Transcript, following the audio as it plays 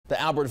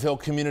Albertville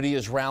community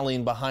is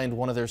rallying behind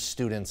one of their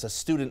students, a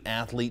student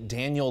athlete,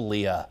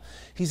 Leija.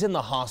 He's in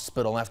the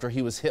hospital after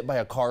he was hit by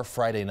a car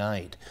Friday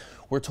night.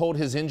 We're told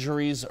his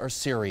injuries are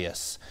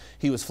serious.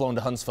 He was flown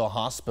to Huntsville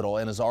Hospital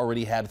and has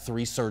already had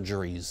 3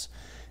 surgeries.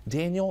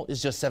 Daniel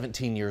is just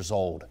 17 years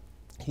old.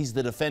 He's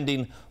the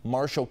defending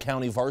Marshall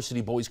County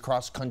varsity boys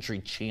cross country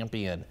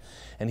champion,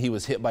 and he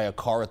was hit by a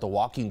car at the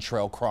walking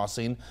trail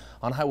crossing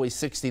on Highway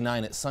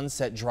 69 at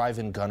Sunset Drive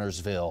in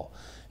Guntersville.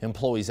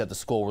 Employees at the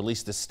school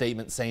released a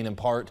statement saying in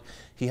part,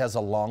 he has a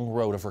long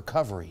road of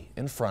recovery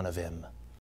in front of him.